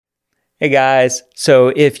Hey guys, so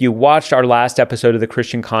if you watched our last episode of The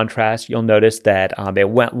Christian Contrast, you'll notice that it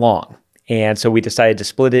went long. And so we decided to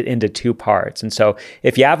split it into two parts. And so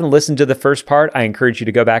if you haven't listened to the first part, I encourage you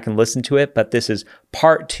to go back and listen to it. But this is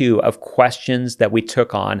part 2 of questions that we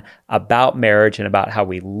took on about marriage and about how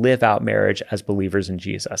we live out marriage as believers in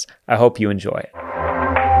Jesus. I hope you enjoy it.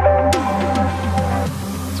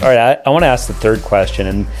 All right, I want to ask the third question.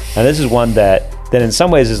 And this is one that in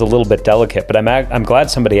some ways is a little bit delicate, but I'm glad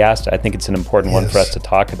somebody asked it. I think it's an important one for us to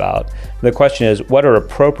talk about. The question is, what are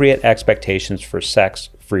appropriate expectations for sex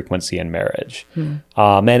frequency in marriage? And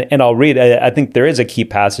I'll read, I think there is a key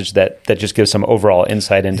passage that just gives some overall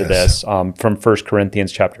insight into this from 1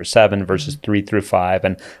 Corinthians chapter 7, verses 3 through 5.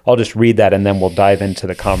 And I'll just read that and then we'll dive into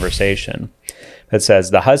the conversation. It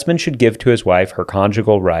says, "The husband should give to his wife her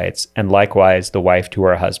conjugal rights, and likewise the wife to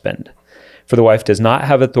her husband. For the wife does not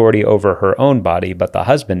have authority over her own body, but the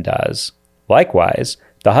husband does. Likewise,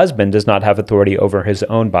 the husband does not have authority over his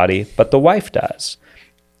own body, but the wife does.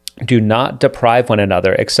 Do not deprive one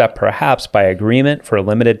another, except perhaps by agreement for a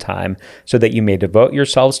limited time, so that you may devote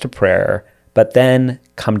yourselves to prayer, but then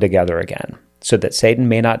come together again, so that Satan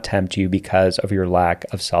may not tempt you because of your lack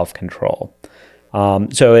of self-control."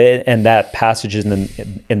 And that passage is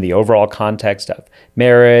in the overall context of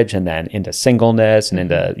marriage, and then into singleness, and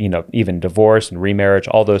into even divorce and remarriage,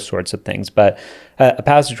 all those sorts of things. But a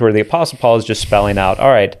passage where the Apostle Paul is just spelling out,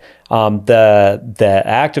 all right, the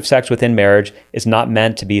act of sex within marriage is not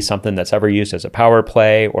meant to be something that's ever used as a power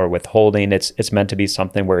play or withholding. It's meant to be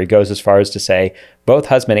something where he goes as far as to say both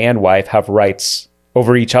husband and wife have rights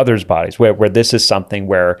over each other's bodies, where this is something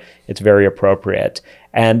where it's very appropriate.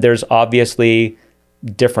 And there's obviously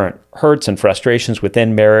different hurts and frustrations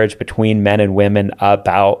within marriage between men and women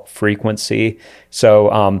about frequency.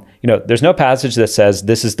 So, there's no passage that says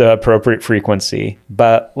this is the appropriate frequency,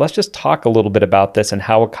 but let's just talk a little bit about this and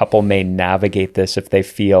how a couple may navigate this if they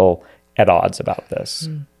feel at odds about this.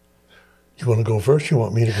 You want to go first? You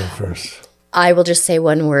want me to go first? I will just say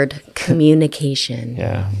one word: communication.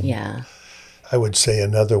 Yeah. I would say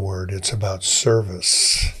another word. It's about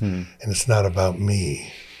service, and it's not about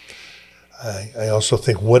me. I also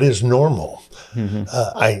think, what is normal?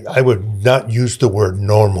 I would not use the word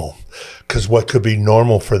normal, because what could be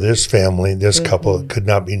normal for this family, this couple, could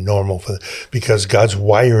not be normal because God's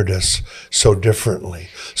wired us so differently.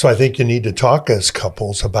 So I think you need to talk as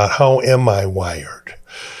couples about, how am I wired?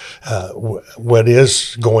 What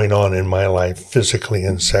is going on in my life physically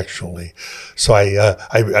and sexually? So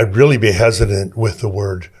I'd really be hesitant with the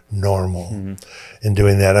word normal in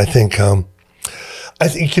doing that. I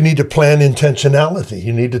think you need to plan intentionality.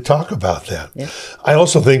 You need to talk about that. Yeah. I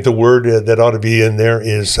also think the word that ought to be in there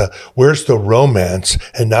is, where's the romance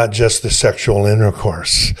and not just the sexual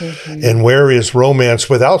intercourse? And where is romance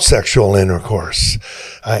without sexual intercourse?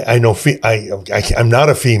 I know I'm not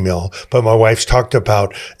a female, but my wife's talked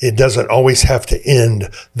about it doesn't always have to end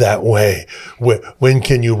that way. When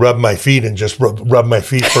can you rub my feet and just rub my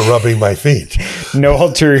feet for rubbing my feet? No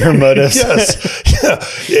ulterior motives. Yes.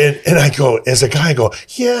 Yeah. And I go, as a guy, I go,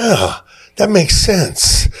 yeah, that makes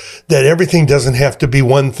sense. That everything doesn't have to be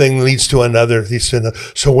one thing leads to another.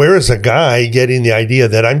 So where is a guy getting the idea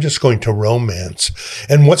that I'm just going to romance?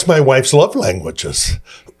 And what's my wife's love languages?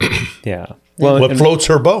 Yeah. Well, what floats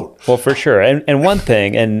her boat? Well, for sure. And one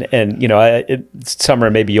thing,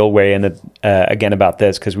 Summer, maybe you'll weigh in again about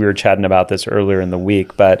this, because we were chatting about this earlier in the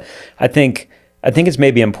week. But I think it's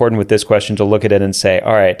maybe important with this question to look at it and say,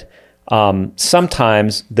 all right,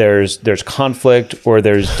 sometimes there's conflict or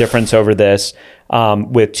there's difference over this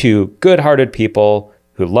with two good-hearted people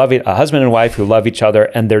who love a husband and wife who love each other,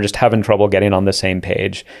 and they're just having trouble getting on the same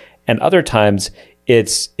page. And other times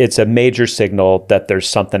it's a major signal that there's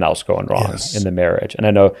something else going wrong in the marriage.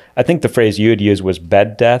 And I think the phrase you had used was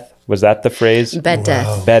bed death. Was that the phrase? Bed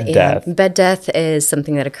death. Bed death. Bed death is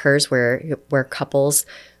something that occurs where couples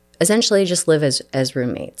essentially just live as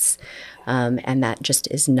roommates. And that just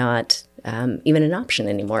is not even an option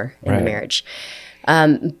anymore in the marriage.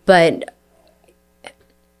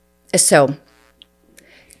 So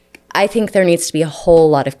I think there needs to be a whole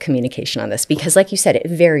lot of communication on this, because like you said, it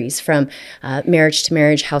varies from marriage to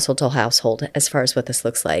marriage, household to household, as far as what this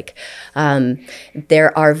looks like.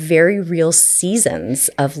 There are very real seasons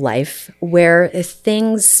of life where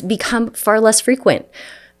things become far less frequent.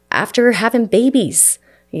 After having babies,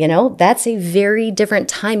 You know, that's a very different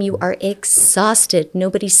time. You are exhausted.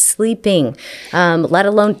 Nobody's sleeping, let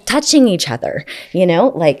alone touching each other. You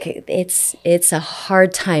know, like it's a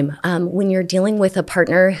hard time when you're dealing with a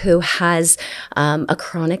partner who has a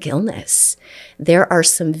chronic illness. There are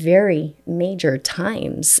some very major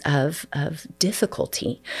times of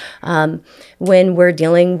difficulty when we're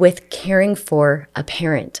dealing with caring for a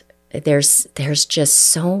parent. There's just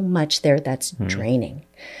so much there that's draining.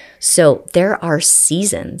 So there are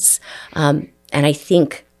seasons, and I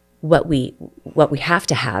think what we have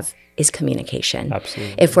to have is communication.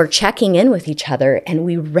 Absolutely. If we're checking in with each other and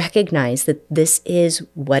we recognize that this is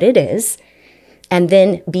what it is, and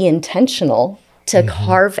then be intentional to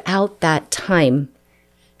carve out that time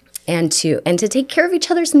and to take care of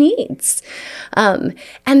each other's needs, and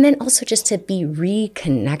then also just to be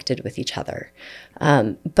reconnected with each other.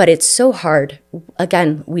 But it's so hard.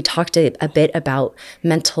 Again, we talked a bit about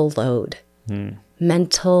mental load.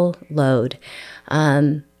 Mental load.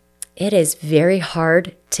 It is very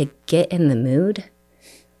hard to get in the mood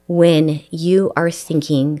when you are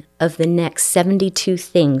thinking of the next 72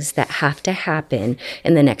 things that have to happen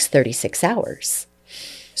in the next 36 hours.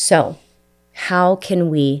 So how can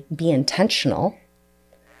we be intentional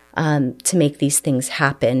to make these things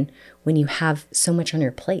happen when you have so much on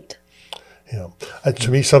your plate?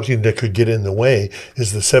 To me, something that could get in the way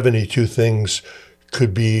is the 72 things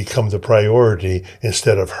could become the priority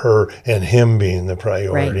instead of her and him being the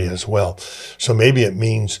priority as well. So maybe it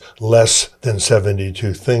means less than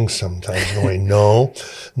 72 things sometimes, going, no,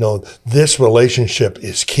 this relationship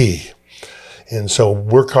is key. And so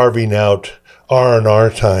we're carving out R&R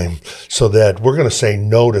time so that we're going to say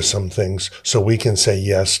no to some things so we can say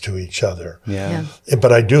yes to each other. Yeah.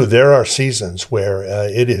 But there are seasons where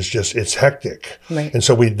it's hectic. Right. And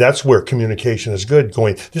so that's where communication is good,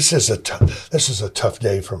 going, this is a tough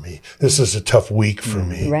day for me. This is a tough week for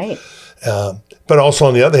me. Right. But also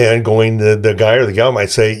on the other hand, the guy or the gal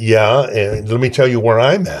might say, yeah, and let me tell you where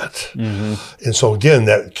I'm at. And so again,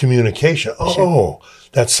 that communication,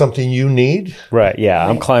 that's something you need? Right. Yeah.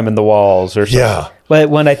 I'm climbing the walls or something. Yeah. But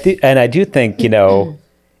when I do think,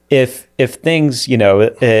 if things,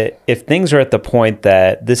 if things are at the point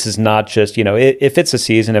that this is not just, if it's a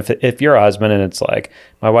season, if you're a husband and it's like,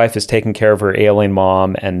 my wife is taking care of her ailing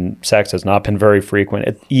mom and sex has not been very frequent,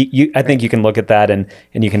 I think you can look at that and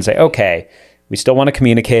you can say, okay, we still want to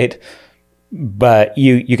communicate, but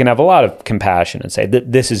you can have a lot of compassion and say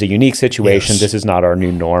that this is a unique situation. Yes. This is not our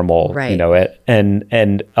new normal, right. But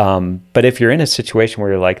if you're in a situation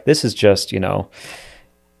where you're like, this is just,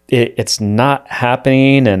 it's not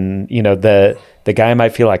happening. And, the guy might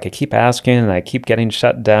feel like I keep asking and I keep getting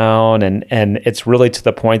shut down. And it's really to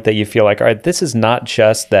the point that you feel like, all right, this is not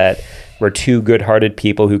just that we're two good-hearted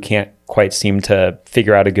people who can't quite seem to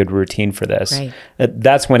figure out a good routine for this. Right.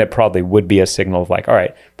 That's when it probably would be a signal of like, all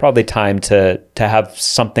right, probably time to have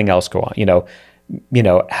something else go on,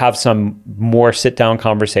 have some more sit-down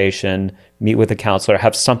conversation, meet with a counselor,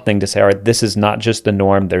 have something to say, all right, this is not just the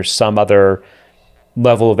norm. There's some other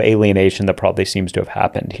level of alienation that probably seems to have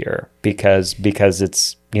happened here because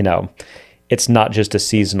it's, it's not just a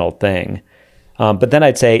seasonal thing. But then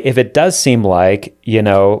I'd say if it does seem like,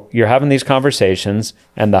 you're having these conversations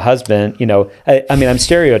and the husband, I'm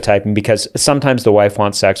stereotyping because sometimes the wife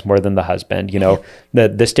wants sex more than the husband,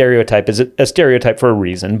 the stereotype is a stereotype for a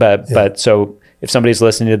reason. But so if somebody's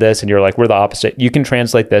listening to this and you're like, we're the opposite, you can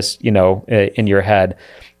translate this, in your head.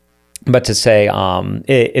 But to say,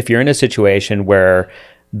 if you're in a situation where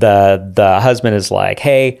the husband is like,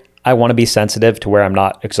 hey, I want to be sensitive to where I'm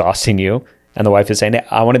not exhausting you, and the wife is saying,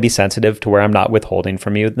 I want to be sensitive to where I'm not withholding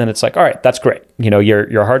from you, then it's like, all right, that's great.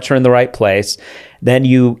 Your hearts are in the right place. Then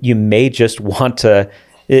you may just want to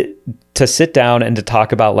sit down and to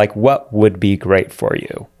talk about like what would be great for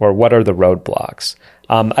you or what are the roadblocks.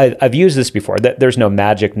 I've used this before. There's no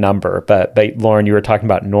magic number, but Lauren, you were talking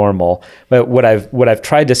about normal. But what I've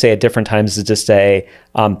tried to say at different times is to say,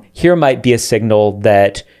 here might be a signal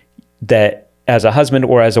that as a husband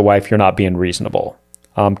or as a wife, you're not being reasonable.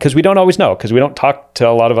 Because we don't always know, because we don't talk to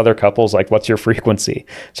a lot of other couples like, what's your frequency?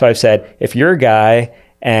 So I've said, if you're a guy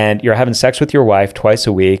and you're having sex with your wife twice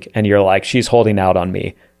a week and you're like, she's holding out on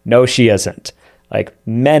me. No, she isn't. Like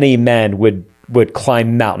many men would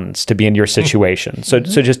climb mountains to be in your situation. So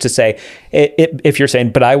just to say, if you're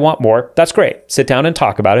saying, but I want more, that's great. Sit down and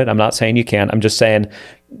talk about it. I'm not saying you can't. I'm just saying,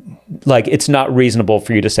 like, it's not reasonable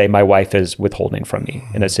for you to say my wife is withholding from me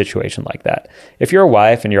in a situation like that. If you're a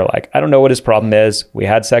wife and you're like, I don't know what his problem is. We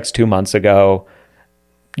had sex 2 months ago.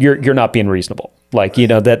 you're not being reasonable. Like,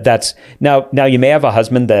 that's now you may have a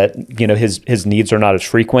husband that, his needs are not as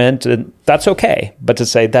frequent, and that's okay. But to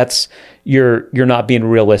say you're not being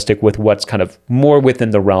realistic with what's kind of more within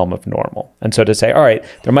the realm of normal. And so to say, all right,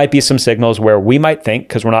 there might be some signals where we might think,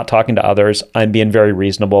 because we're not talking to others, I'm being very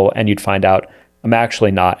reasonable, and you'd find out I'm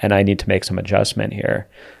actually not, and I need to make some adjustment here.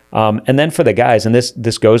 And then for the guys, and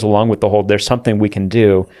this goes along with the whole, there's something we can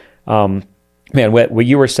do. Man, what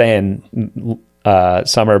you were saying,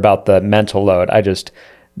 Summer, about the mental load,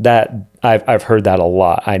 I've heard that a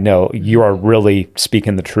lot. I know you are really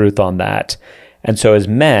speaking the truth on that. And so as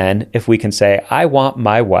men, if we can say, I want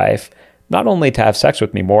my wife not only to have sex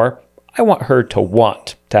with me more, I want her to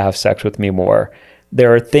want to have sex with me more.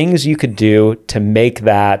 There are things you could do to make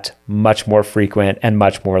that much more frequent and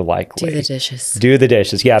much more likely. Do the dishes. Do the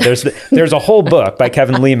dishes. Yeah, there's a whole book by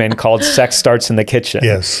Kevin Leman called Sex Starts in the Kitchen.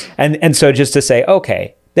 Yes. And so just to say,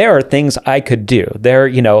 okay, there are things I could do.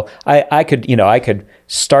 I could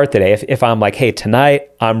start the day if I'm like, hey, tonight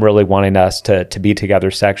I'm really wanting us to be together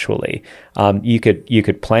sexually. You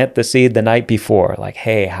could plant the seed the night before, like,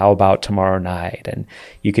 hey, how about tomorrow night? And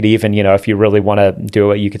you could even, if you really want to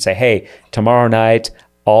do it, you could say, hey, tomorrow night,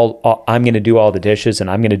 I'm going to do all the dishes, and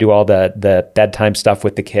I'm going to do all the bedtime stuff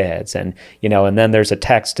with the kids, and and then there's a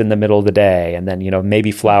text in the middle of the day, and then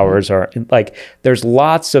maybe flowers, or like there's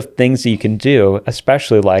lots of things that you can do,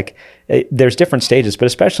 especially like there's different stages, but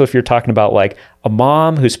especially if you're talking about like a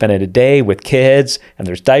mom who's spending a day with kids, and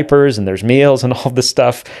there's diapers and there's meals and all this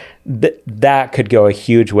stuff, that could go a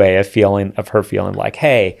huge way of her feeling like,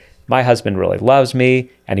 hey, my husband really loves me,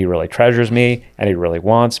 and he really treasures me, and he really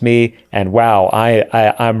wants me, and wow,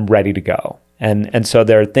 I'm ready to go. And so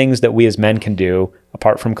there are things that we as men can do,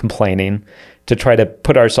 apart from complaining, to try to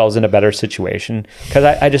put ourselves in a better situation.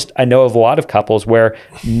 Because I know of a lot of couples where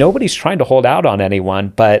nobody's trying to hold out on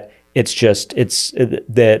anyone, but there's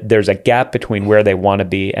a gap between where they want to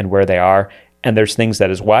be and where they are. And there's things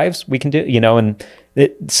that as wives we can do, and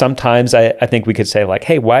sometimes I think we could say like,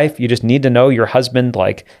 hey, wife, you just need to know your husband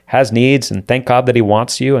like has needs, and thank God that he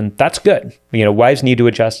wants you. And that's good. Wives need to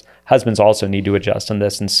adjust. Husbands also need to adjust on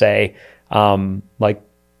this and say, like,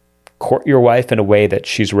 court your wife in a way that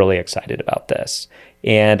she's really excited about this.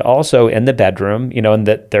 And also in the bedroom, and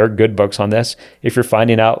that there are good books on this. If you're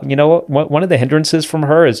finding out, one of the hindrances from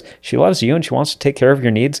her is she loves you and she wants to take care of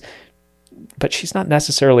your needs, but she's not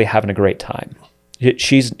necessarily having a great time.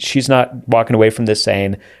 She's not walking away from this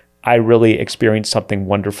saying, I really experienced something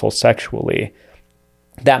wonderful sexually.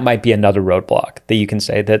 That might be another roadblock that you can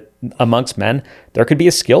say that amongst men, there could be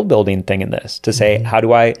a skill building thing in this to say, how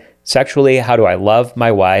do I love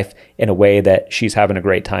my wife in a way that she's having a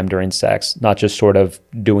great time during sex, not just sort of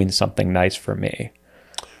doing something nice for me.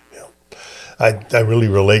 Yeah. I really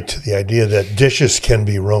relate to the idea that dishes can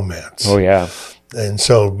be romance. Oh, yeah. And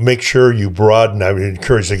so make sure you broaden. I would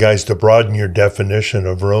encourage the guys to broaden your definition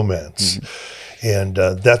of romance. Mm-hmm. And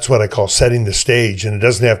that's what I call setting the stage. And it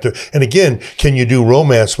doesn't have to, and again, can you do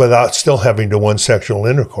romance without still having to want sexual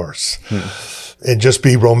intercourse and just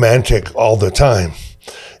be romantic all the time?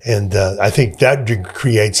 And I think that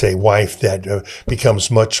creates a wife that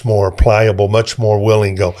becomes much more pliable, much more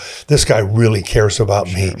willing to go, this guy really cares about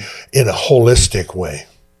me in a holistic way.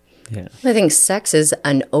 Yeah. I think sex is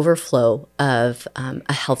an overflow of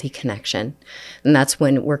a healthy connection. And that's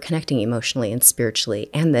when we're connecting emotionally and spiritually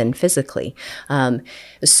and then physically.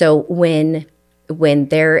 So when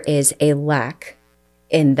there is a lack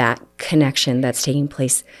in that connection that's taking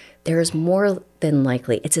place, there is more than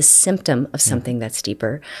likely, it's a symptom of something that's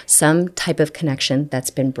deeper, some type of connection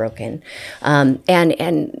that's been broken. And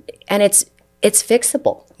it's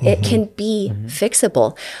fixable. Mm-hmm. It can be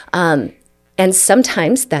fixable. And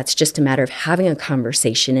sometimes that's just a matter of having a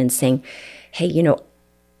conversation and saying, hey,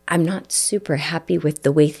 I'm not super happy with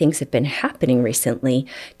the way things have been happening recently.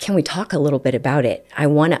 Can we talk a little bit about it? I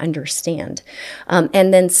want to understand.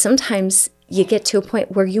 And then sometimes you get to a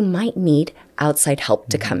point where you might need outside help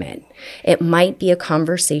to come in. It might be a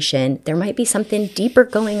conversation. There might be something deeper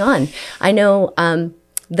going on. I know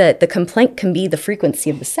the complaint can be the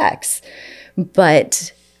frequency of the sex,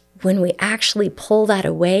 but when we actually pull that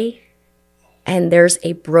away, and there's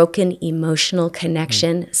a broken emotional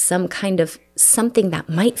connection, some kind of something that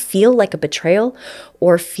might feel like a betrayal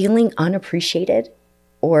or feeling unappreciated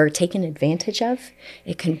or taken advantage of,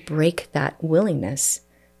 it can break that willingness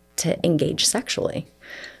to engage sexually.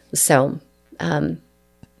 So,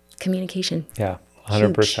 communication. Yeah,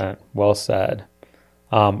 100%. Huge. Well said.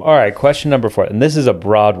 All right, question number 4. And this is a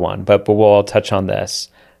broad one, but we'll all touch on this.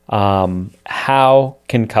 How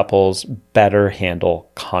can couples better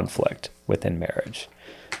handle conflict within marriage?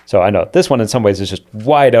 So I know this one in some ways is just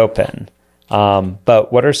wide open.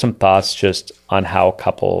 But what are some thoughts just on how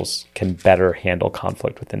couples can better handle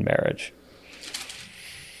conflict within marriage?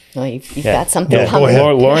 Well, you've got something coming. Go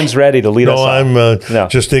ahead. Lauren's ready to lead us on. I'm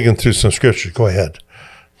just digging through some scripture. Go ahead.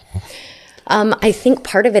 I think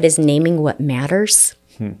part of it is naming what matters.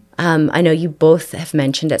 I know you both have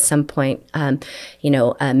mentioned at some point, a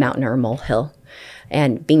mountain or a molehill,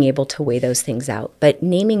 and being able to weigh those things out. But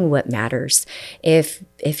naming what matters.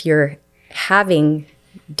 If you're having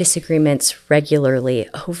disagreements regularly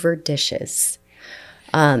over dishes,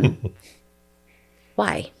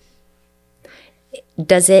 why?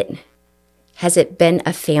 Has it been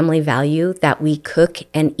a family value that we cook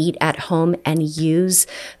and eat at home and use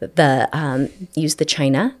the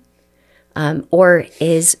china? Or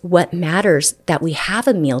is what matters that we have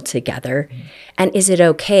a meal together? And is it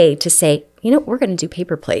okay to say, we're going to do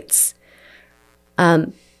paper plates?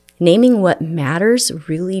 Naming what matters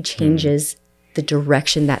really changes the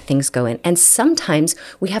direction that things go in. And sometimes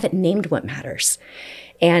we haven't named what matters.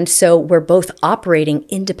 And so we're both operating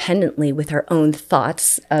independently with our own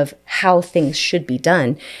thoughts of how things should be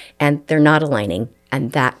done, and they're not aligning.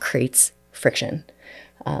 And that creates friction,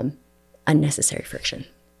 unnecessary friction.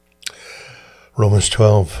 Romans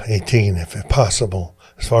 12:18, if possible,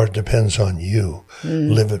 as far as it depends on you,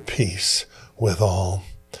 live at peace with all.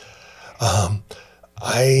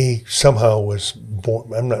 I somehow was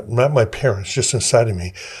born, I'm not my parents, just inside of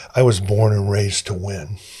me, I was born and raised to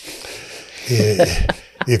win.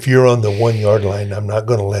 If you're on the 1 yard line, I'm not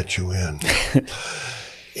going to let you in.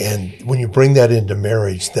 And when you bring that into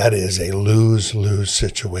marriage, that is a lose-lose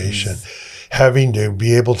situation. Having to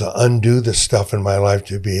be able to undo the stuff in my life,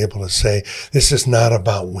 to be able to say, this is not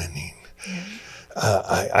about winning.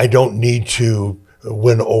 I don't need to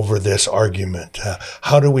win over this argument.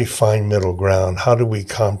 How do we find middle ground? How do we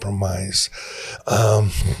compromise?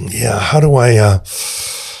 How do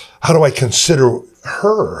I consider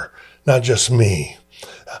her, not just me?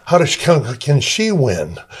 Can she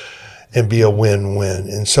win and be a win-win?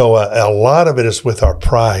 And so a lot of it is with our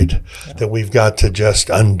pride that we've got to just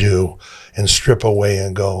undo and strip away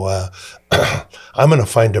and go, I'm going to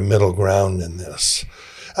find a middle ground in this.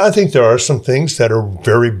 I think there are some things that are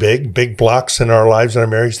very big blocks in our lives and our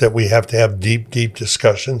marriage that we have to have deep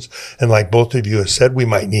discussions. And like both of you have said, we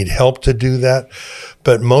might need help to do that.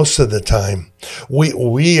 But most of the time,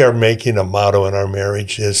 we are making a motto in our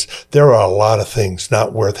marriage is there are a lot of things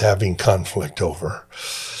not worth having conflict over.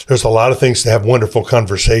 There's a lot of things to have wonderful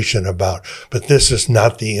conversation about, but this is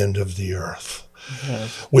not the end of the earth.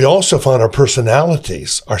 Mm-hmm. We also found our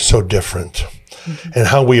personalities are so different. Mm-hmm. And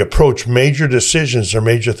how we approach major decisions or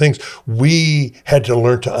major things, we had to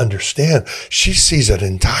learn to understand. She sees it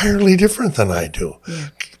entirely different than I do. Yeah.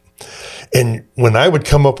 And when I would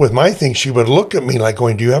come up with my thing, she would look at me like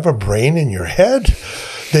going, do you have a brain in your head?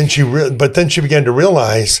 But then she began to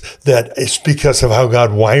realize that it's because of how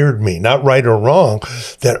God wired me, not right or wrong,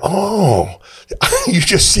 that, you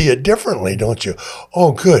just see it differently, don't you?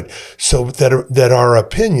 Oh, good. So that our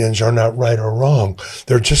opinions are not right or wrong.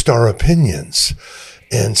 They're just our opinions.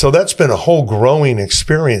 And so that's been a whole growing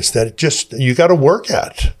experience that you got to work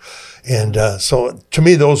at. And so to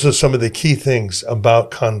me, those are some of the key things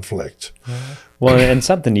about conflict. Well, and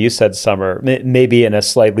something you said, Summer, maybe in a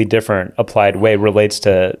slightly different applied way, relates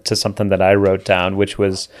to something that I wrote down, which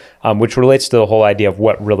relates to the whole idea of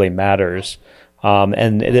what really matters.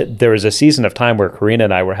 There was a season of time where Karina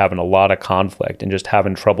and I were having a lot of conflict and just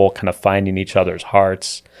having trouble kind of finding each other's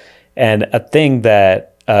hearts. And a thing that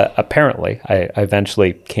apparently I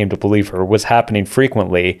eventually came to believe her was happening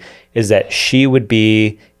frequently is that she would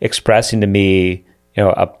be expressing to me,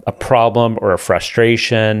 a problem or a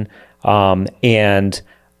frustration, and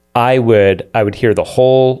I would hear the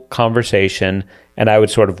whole conversation, and I would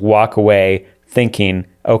sort of walk away thinking,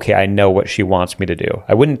 okay, I know what she wants me to do.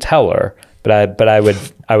 I wouldn't tell her, but I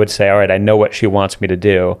would say, all right, I know what she wants me to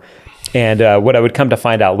do. And what I would come to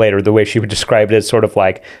find out later, the way she would describe it is sort of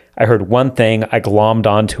like, I heard one thing, I glommed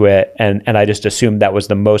onto it, and I just assumed that was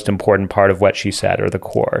the most important part of what she said, or the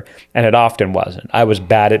core. And it often wasn't. I was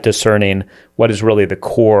bad at discerning what is really the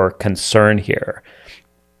core concern here.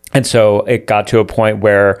 And so it got to a point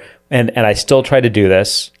where, and I still try to do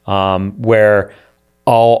this, where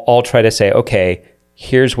I'll try to say, okay,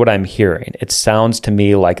 here's what I'm hearing. It sounds to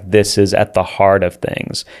me like this is at the heart of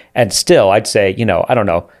things. And still, I'd say, I don't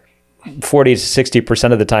know, 40 to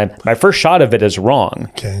 60% of the time, my first shot of it is wrong.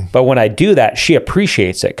 Okay. But when I do that, she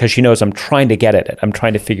appreciates it because she knows I'm trying to get at it. I'm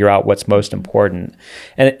trying to figure out what's most important.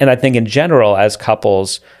 And I think in general, as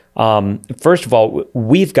couples, first of all,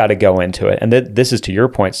 we've got to go into it. And this is to your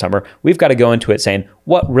point, Summer. We've got to go into it saying,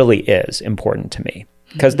 what really is important to me?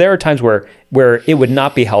 Because there are times where it would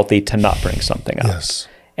not be healthy to not bring something up. Yes.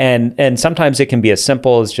 And sometimes it can be as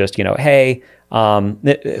simple as just, hey,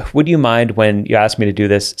 would you mind when you ask me to do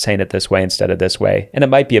this, saying it this way instead of this way? And it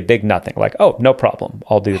might be a big nothing, like, oh, no problem,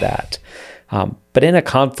 I'll do that. But in a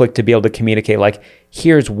conflict, to be able to communicate, like,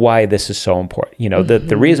 here's why this is so important.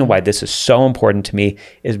 The reason why this is so important to me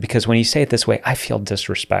is because when you say it this way, I feel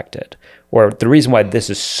disrespected. Or the reason why this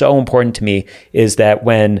is so important to me is that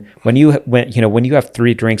when you have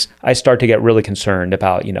 3 drinks, I start to get really concerned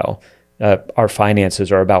about, our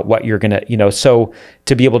finances or about what you're going to, so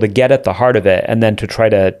to be able to get at the heart of it and then to try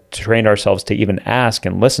to train ourselves to even ask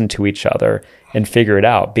and listen to each other and figure it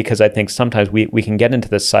out. Because I think sometimes we can get into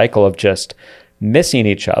this cycle of just missing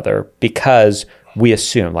each other because we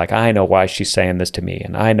assume, like, I know why she's saying this to me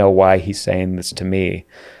and I know why he's saying this to me.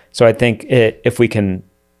 So I think if we can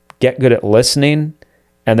get good at listening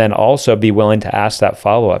and then also be willing to ask that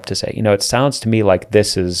follow-up to say, it sounds to me like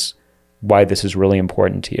this is why this is really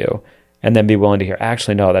important to you. And then be willing to hear,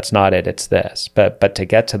 actually, no, that's not it, it's this. But to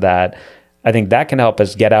get to that, I think that can help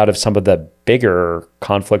us get out of some of the bigger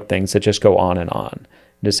conflict things that just go on. And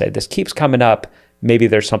to say, this keeps coming up, maybe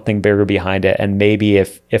there's something bigger behind it. And maybe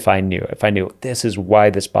if I knew this is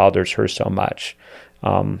why this bothers her so much.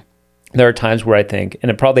 There are times where I think,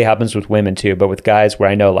 and it probably happens with women too, but with guys where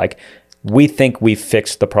I know, like, we think we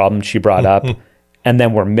fixed the problem she brought up. And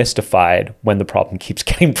then we're mystified when the problem keeps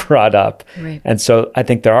getting brought up. Right. And so I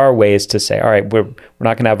think there are ways to say, all right, we're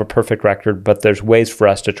not going to have a perfect record, but there's ways for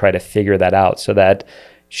us to try to figure that out so that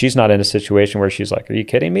she's not in a situation where she's like, are you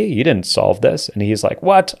kidding me? You didn't solve this. And he's like,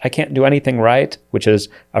 what? I can't do anything right, which is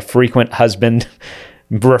a frequent husband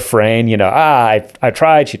refrain. I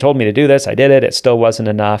tried. She told me to do this. I did it. It still wasn't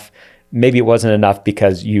enough. Maybe it wasn't enough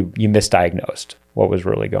because you misdiagnosed what was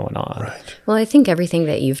really going on. Right. Well, I think everything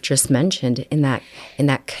that you've just mentioned in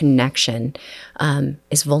that connection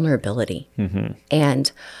is vulnerability. Mm-hmm.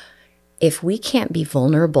 And if we can't be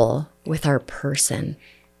vulnerable with our person,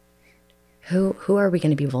 who are we going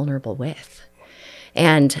to be vulnerable with?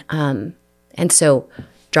 And so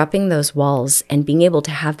dropping those walls and being able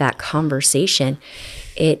to have that conversation,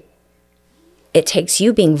 it takes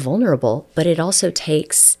you being vulnerable, but it also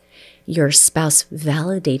takes your spouse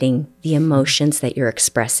validating the emotions that you're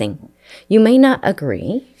expressing. You may not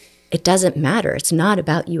agree. It doesn't matter. It's not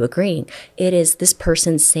about you agreeing. It is this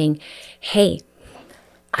person saying, hey,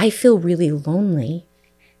 I feel really lonely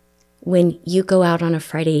when you go out on a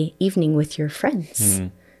Friday evening with your friends.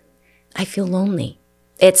 Mm. I feel lonely.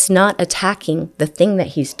 It's not attacking the thing that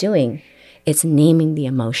he's doing. It's naming the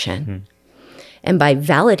emotion. Mm. And by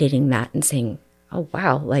validating that and saying, oh,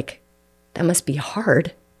 wow, like that must be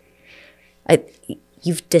hard.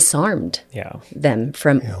 You've disarmed them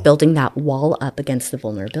from building that wall up against the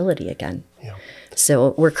vulnerability again. Yeah.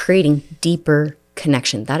 So we're creating deeper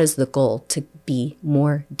connection. That is the goal, to be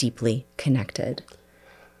more deeply connected.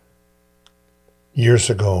 Years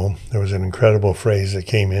ago, there was an incredible phrase that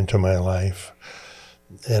came into my life,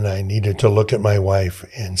 and I needed to look at my wife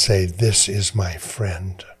and say, this is my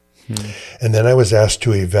friend. And then I was asked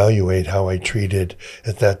to evaluate how I treated,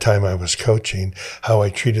 at that time I was coaching, how I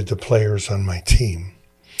treated the players on my team,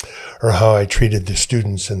 or how I treated the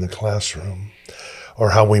students in the classroom,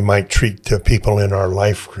 or how we might treat the people in our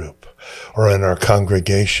life group or in our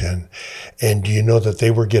congregation. And do you know that they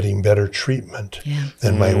were getting better treatment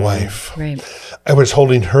than my wife? Right. I was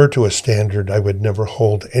holding her to a standard I would never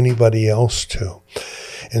hold anybody else to.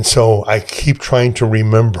 And so I keep trying to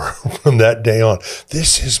remember from that day on,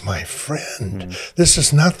 this is my friend. Mm-hmm. This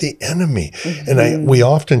is not the enemy. Mm-hmm. And we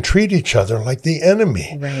often treat each other like the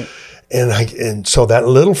enemy. Right. And so that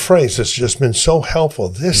little phrase has just been so helpful.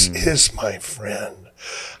 This is my friend.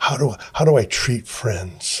 How do I treat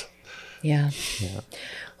friends? Yeah.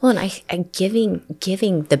 Well, and I giving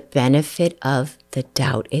the benefit of the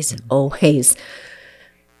doubt is always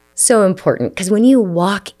so important, because when you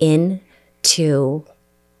walk in to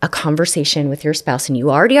a conversation with your spouse and you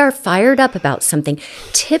already are fired up about something,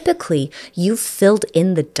 typically you've filled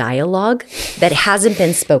in the dialogue that hasn't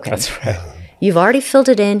been spoken. That's right. You've already filled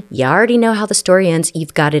it in. You already know how the story ends.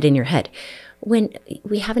 You've got it in your head. When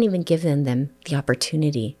we haven't even given them the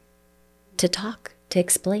opportunity to talk, to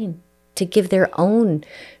explain, to give their own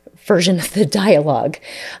version of the dialogue.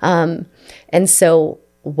 And so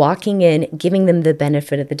walking in, giving them the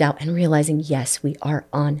benefit of the doubt and realizing, yes, we are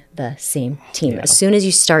on the same team. Yeah. As soon as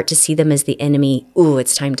you start to see them as the enemy,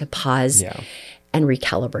 it's time to pause and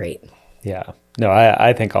recalibrate. Yeah. No,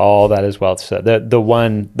 I think all that is well said. The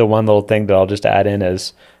one little thing that I'll just add in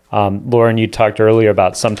is, Lauren, you talked earlier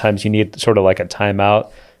about sometimes you need sort of like a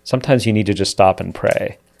timeout. Sometimes you need to just stop and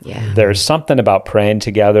pray. Yeah. There's something about praying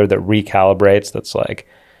together that recalibrates. That's like,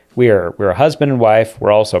 we're a husband and wife.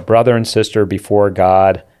 We're also brother and sister before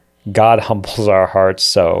God. God humbles our hearts.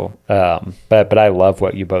 So, but I love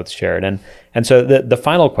what you both shared. And so the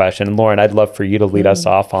final question, and Lauren, I'd love for you to lead us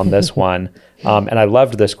off on this one. And I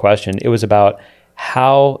loved this question. It was about,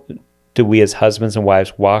 how do we as husbands and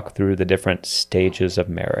wives walk through the different stages of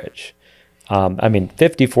marriage?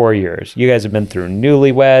 54 years. You guys have been through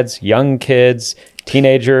newlyweds, young kids,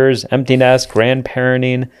 teenagers, empty nest,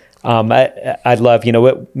 grandparenting. I'd love,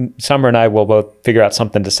 Summer and I will both figure out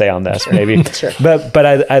something to say on this, maybe. Sure. But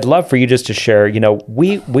I'd love for you just to share,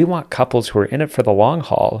 we want couples who are in it for the long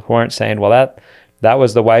haul, who aren't saying, well, that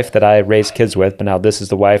was the wife that I raised kids with, but now this is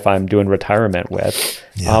the wife I'm doing retirement with.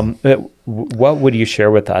 Yeah. What would you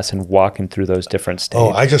share with us in walking through those different stages?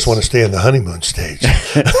 Oh, I just want to stay in the honeymoon stage.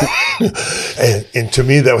 and to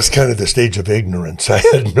me, that was kind of the stage of ignorance. I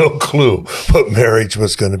had no clue what marriage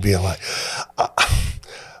was going to be like.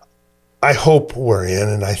 I hope we're in,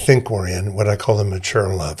 and I think we're in, what I call the mature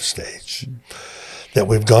love stage. That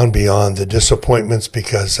we've gone beyond the disappointments,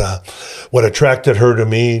 because what attracted her to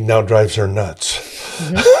me now drives her nuts.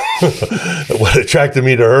 Mm-hmm. What attracted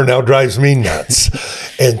me to her now drives me nuts.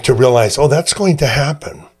 And to realize, that's going to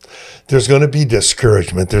happen. There's going to be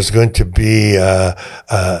discouragement. There's going to be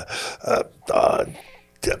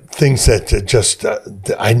things that just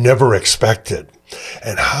I never expected.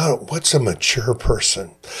 And what's a mature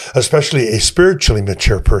person, especially a spiritually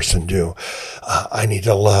mature person, do? I need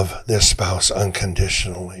to love this spouse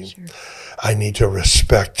unconditionally. Sure. I need to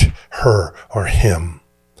respect her or him.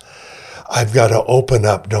 I've got to open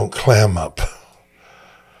up, don't clam up.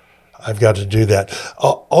 I've got to do that.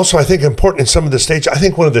 Also, I think important in some of the stages, I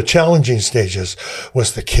think one of the challenging stages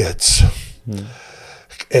was the kids.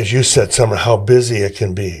 As you said, Summer, how busy it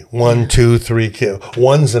can be. 1, 2, 3 kids.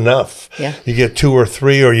 One's enough. Yeah. You get 2 or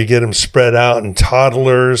 3, or you get them spread out, and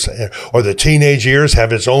toddlers or the teenage years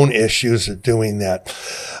have its own issues of doing that.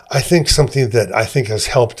 I think something that I think has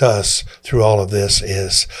helped us through all of this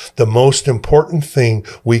is the most important thing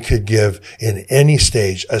we could give in any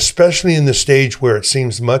stage, especially in the stage where it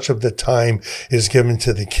seems much of the time is given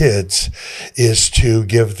to the kids, is to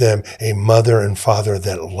give them a mother and father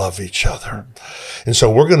that love each other. And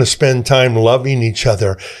so we're going to spend time loving each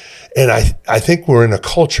other. And I think we're in a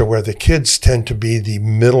culture where the kids tend to be the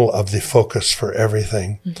middle of the focus for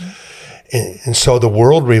everything. Mm-hmm. And so the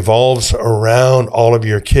world revolves around all of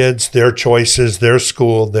your kids, their choices, their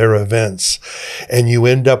school, their events. And you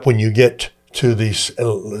end up, when you get to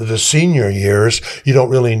the senior years, you don't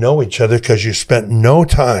really know each other because you spent no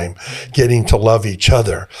time getting to love each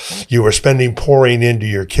other. You were pouring into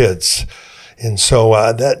your kids. And so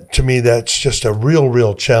that, to me, that's just a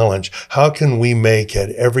real challenge. How can we make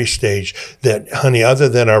at every stage that, honey, other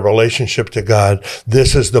than our relationship to God,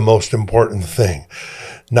 this is the most important thing?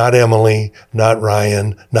 Not Emily, not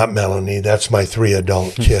Ryan, not Melanie. That's my 3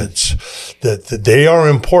 adult kids. That they are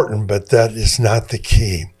important, but that is not the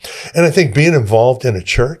key. And I think being involved in a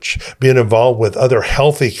church, being involved with other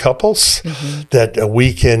healthy couples, mm-hmm. that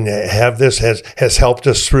we can have this has helped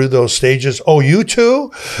us through those stages. Oh, you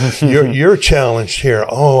too? You're challenged here.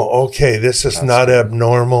 Oh, okay. This is not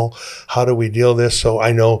abnormal. How do we deal with this? So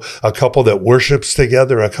I know a couple that worships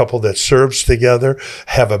together, a couple that serves together,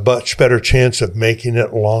 have a much better chance of making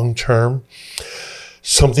it long term.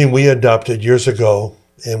 Something we adopted years ago,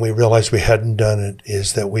 and we realized we hadn't done it,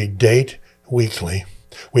 is that we date weekly.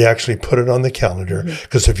 We actually put it on the calendar,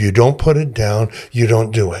 because if you don't put it down, you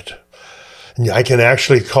don't do it. And I can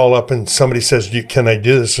actually call up and somebody says, can I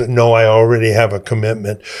do this? No, I already have a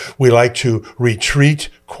commitment. We like to retreat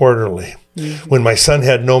quarterly. Mm-hmm. When my son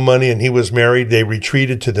had no money and he was married, they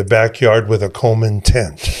retreated to the backyard with a Coleman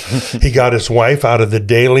tent. He got his wife out of the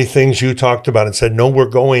daily things you talked about and said, no, we're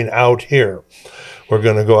going out here. We're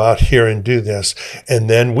going to go out here and do this. And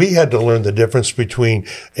then we had to learn the difference between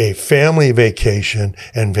a family vacation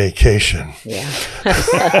and vacation. Yeah.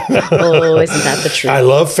 Oh, isn't that the truth? I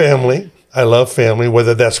love family.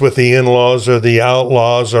 Whether that's with the in-laws or the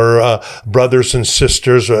outlaws or brothers and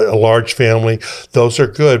sisters, a large family. Those are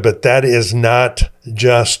good, but that is not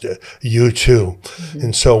just you two. Mm-hmm.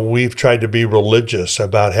 And so we've tried to be religious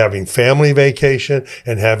about having family vacation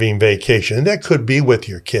and having vacation. And that could be with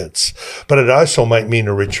your kids, but it also might mean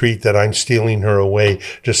a retreat that I'm stealing her away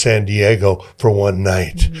to San Diego for one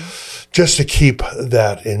night. Mm-hmm. Just to keep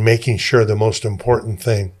that and making sure the most important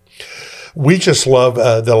thing. We just love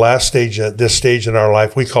the last stage, this stage in our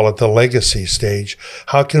life. We call it the legacy stage.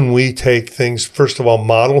 How can we take things, first of all,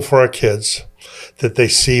 model for our kids that they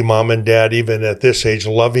see mom and dad, even at this age,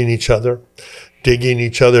 loving each other, digging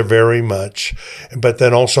each other very much, but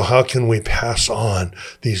then also how can we pass on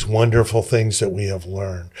these wonderful things that we have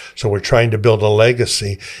learned? So we're trying to build a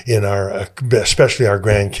legacy in especially our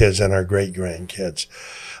grandkids and our great grandkids.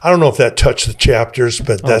 I don't know if that touched the chapters,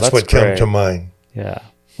 but that's what came to mind. Yeah.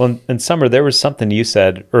 Well, and Summer, there was something you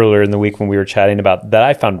said earlier in the week when we were chatting about that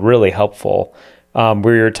I found really helpful,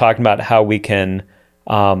 where you were talking about how we can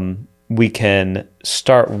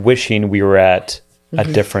start wishing we were at a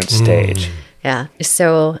different stage. Yeah.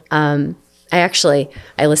 So I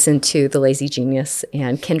listened to The Lazy Genius,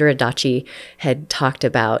 and Kendra Adachi had talked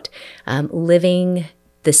about living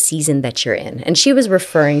the season that you're in. And she was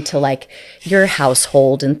referring to like your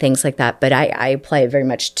household and things like that, but I apply it very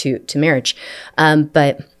much to marriage.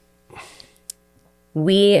 But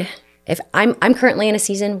if I'm currently in a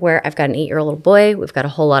season where I've got an 8-year-old little boy, we've got a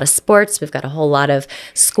whole lot of sports, we've got a whole lot of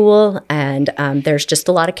school, and there's just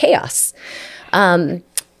a lot of chaos. And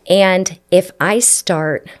if I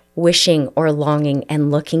start wishing or longing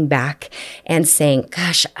and looking back and saying,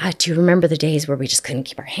 gosh, do you remember the days where we just couldn't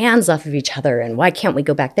keep our hands off of each other? And why can't we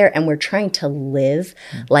go back there? And we're trying to live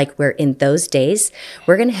like we're in those days,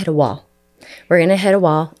 we're going to hit a wall. We're going to hit a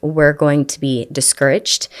wall. We're going to be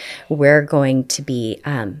discouraged. We're going to be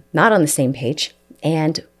not on the same page.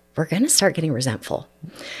 And we're going to start getting resentful.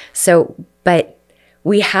 So, but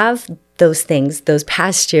we have those things, those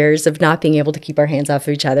past years of not being able to keep our hands off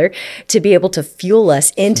of each other, to be able to fuel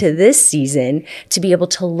us into this season, to be able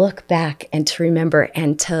to look back and to remember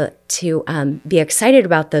and to be excited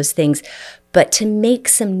about those things, but to make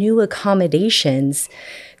some new accommodations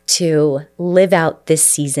to live out this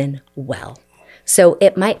season well. So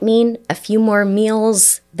it might mean a few more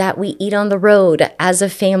meals that we eat on the road as a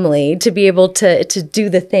family to be able to do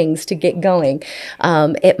the things to get going.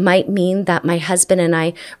 It might mean that my husband and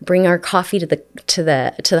I bring our coffee to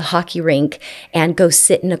the hockey rink and go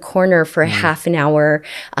sit in a corner for a half an hour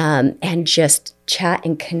and just chat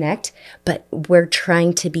and connect. But we're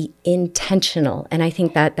trying to be intentional, and I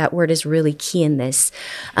think that word is really key in this,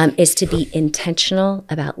 is to be intentional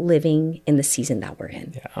about living in the season that we're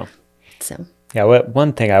in. Yeah. So. Yeah,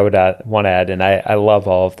 one thing I would want to add, and I love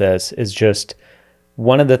all of this, is just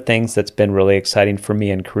one of the things that's been really exciting for me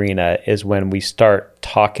and Karina is when we start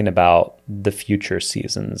talking about the future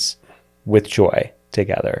seasons with joy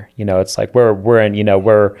together. You know, it's like we've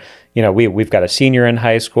got a senior in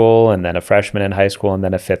high school and then a freshman in high school and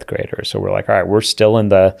then a fifth grader. So we're like, all right, we're still in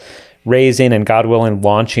the raising and God willing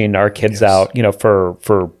launching our kids out,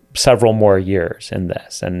 for several more years in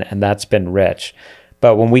this, and that's been rich.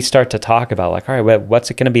 But when we start to talk about like, all right, what's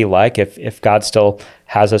it going to be like if God still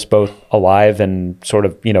has us both alive and sort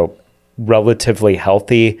of, relatively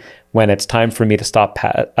healthy when it's time for me to stop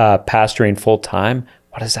pastoring full time?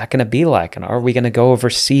 What is that going to be like? And are we going to go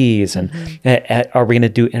overseas? And are we going to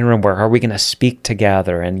do interim work? Are we going to speak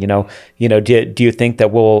together? And, do you think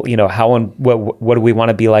that we'll, how and what do we want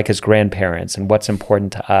to be like as grandparents, and what's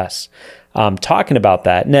important to us? Talking about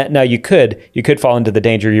that. Now you could fall into the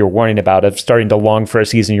danger you're warning about of starting to long for a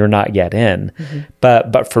season you're not yet in.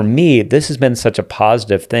 But for me, this has been such a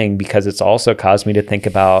positive thing because it's also caused me to think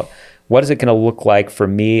about what is it going to look like for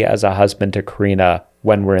me as a husband to Karina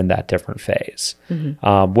when we're in that different phase.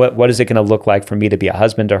 What is it going to look like for me to be a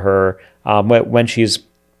husband to her when she's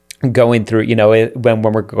going through, when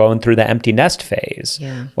we're going through the empty nest phase?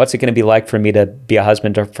 What's it going to be like for me to be a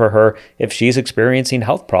husband for her if she's experiencing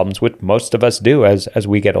health problems, which most of us do as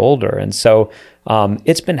we get older? And so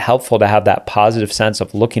it's been helpful to have that positive sense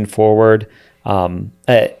of looking forward.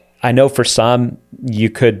 I know for some,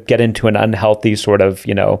 you could get into an unhealthy sort of,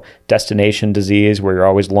 destination disease where you're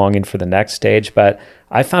always longing for the next stage. But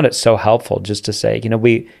I found it so helpful just to say,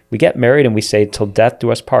 we get married and we say, till death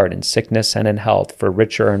do us part, in sickness and in health, for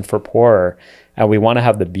richer and for poorer. And we want to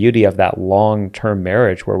have the beauty of that long-term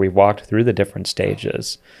marriage where we walked through the different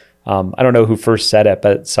stages. I don't know who first said it,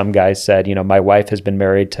 but some guy said, my wife has been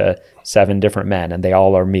married to 7 different men and they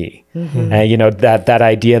all are me. And, that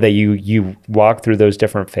idea that you walk through those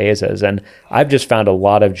different phases. And I've just found a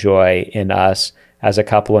lot of joy in us as a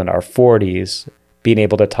couple in our 40s, being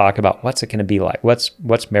able to talk about what's it going to be like? What's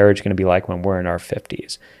marriage going to be like when we're in our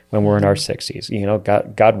 50s, when we're in our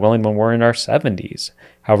 60s, God willing, when we're in our 70s,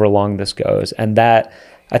 however long this goes. And that,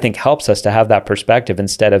 I think, helps us to have that perspective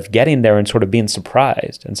instead of getting there and sort of being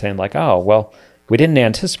surprised and saying like, oh, well, we didn't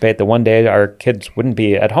anticipate that one day our kids wouldn't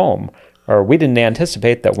be at home, or we didn't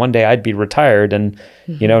anticipate that one day I'd be retired and,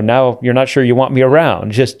 now you're not sure you want me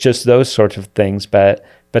around, just those sorts of things. But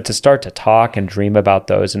to start to talk and dream about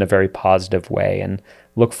those in a very positive way and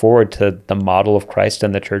look forward to the model of Christ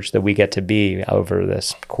and the church that we get to be over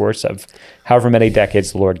this course of however many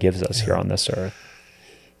decades the Lord gives us here on this earth.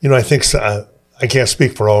 I think so. I can't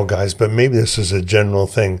speak for all guys, but maybe this is a general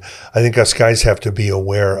thing. I think us guys have to be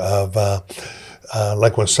aware of,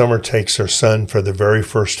 like when Summer takes her son for the very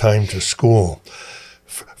first time to school.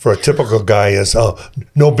 For a typical guy is, oh,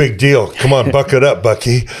 no big deal. Come on, buck it up,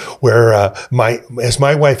 Bucky. Where as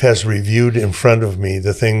my wife has reviewed in front of me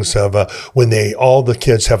the things of when all the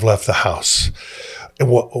kids have left the house. And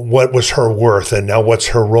what was her worth, and now what's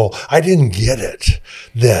her role? I didn't get it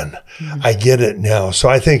then. Mm-hmm. I get it now. So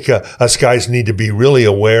I think us guys need to be really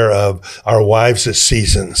aware of our wives'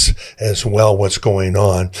 seasons as well, what's going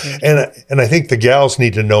on. Mm-hmm. And I think the gals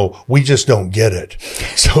need to know we just don't get it.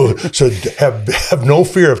 So have no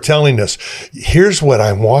fear of telling us, here's what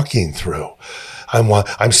I'm walking through.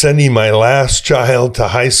 I'm sending my last child to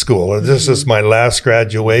high school, or this is my last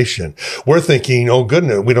graduation. We're thinking, oh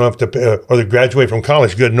goodness, we don't have to pay, or they graduate from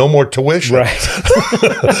college. Good, no more tuition. Right.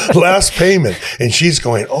 Last payment. And she's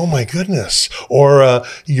going, oh my goodness. Or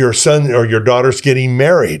your son or your daughter's getting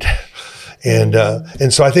married. And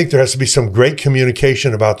so I think there has to be some great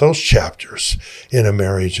communication about those chapters in a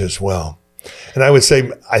marriage as well. And I would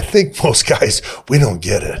say, I think most guys, we don't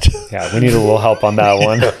get it. Yeah, we need a little help on that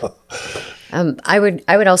one. I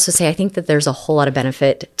would also say I think that there's a whole lot of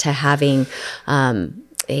benefit to having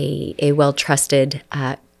a well-trusted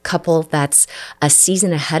couple that's a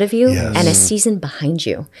season ahead of you and a season behind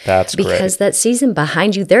you. That's because great. That season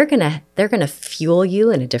behind you, they're gonna fuel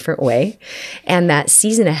you in a different way, and that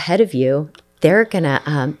season ahead of you, they're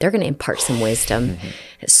gonna impart some wisdom. Mm-hmm.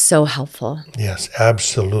 It's so helpful. Yes,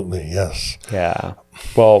 absolutely. Yes. Yeah.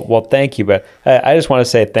 Well, thank you. But I just want to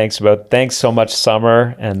say thanks so much,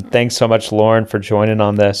 Summer, and thanks so much, Lauren, for joining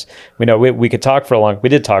on this. We know we could talk for a long. We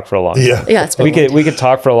did talk for a long. Yeah. It's been we could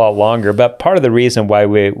talk for a lot longer. But part of the reason why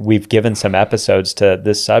we've given some episodes to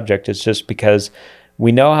this subject is just because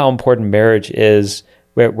we know how important marriage is.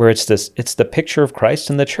 Where it's the picture of Christ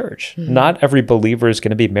in the church. Mm-hmm. Not every believer is going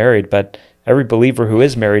to be married, but every believer who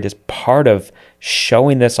is married is part of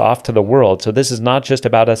showing this off to the world. So this is not just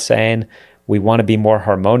about us saying we want to be more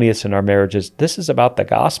harmonious in our marriages. This is about the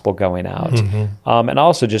gospel going out. Mm-hmm. And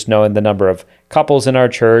also just knowing the number of couples in our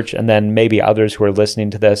church, and then maybe others who are listening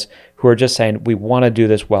to this who are just saying, we want to do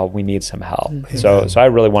this well, we need some help. Mm-hmm. So I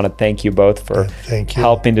really want to thank you both for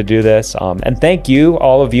helping to do this. And thank you,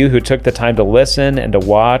 all of you who took the time to listen and to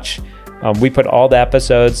watch. We put all the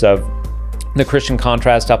episodes of The Christian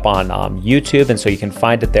Contrast up on YouTube, and so you can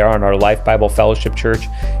find it there on our Life Bible Fellowship Church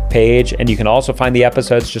page, and you can also find the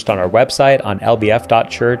episodes just on our website on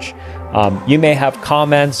lbf.church. You may have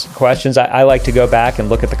comments, questions. I like to go back and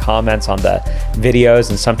look at the comments on the videos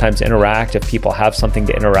and sometimes interact if people have something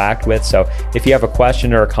to interact with. So if you have a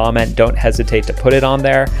question or a comment, don't hesitate to put it on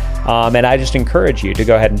there. And I just encourage you to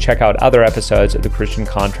go ahead and check out other episodes of The Christian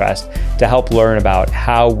Contrast to help learn about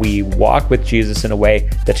how we walk with Jesus in a way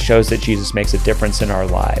that shows that Jesus makes a difference in our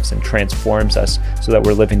lives and transforms us so that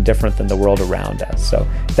we're living different than the world around us. So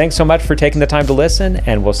thanks so much for taking the time to listen,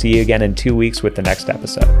 and we'll see you again in 2 weeks with the next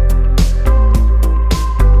episode.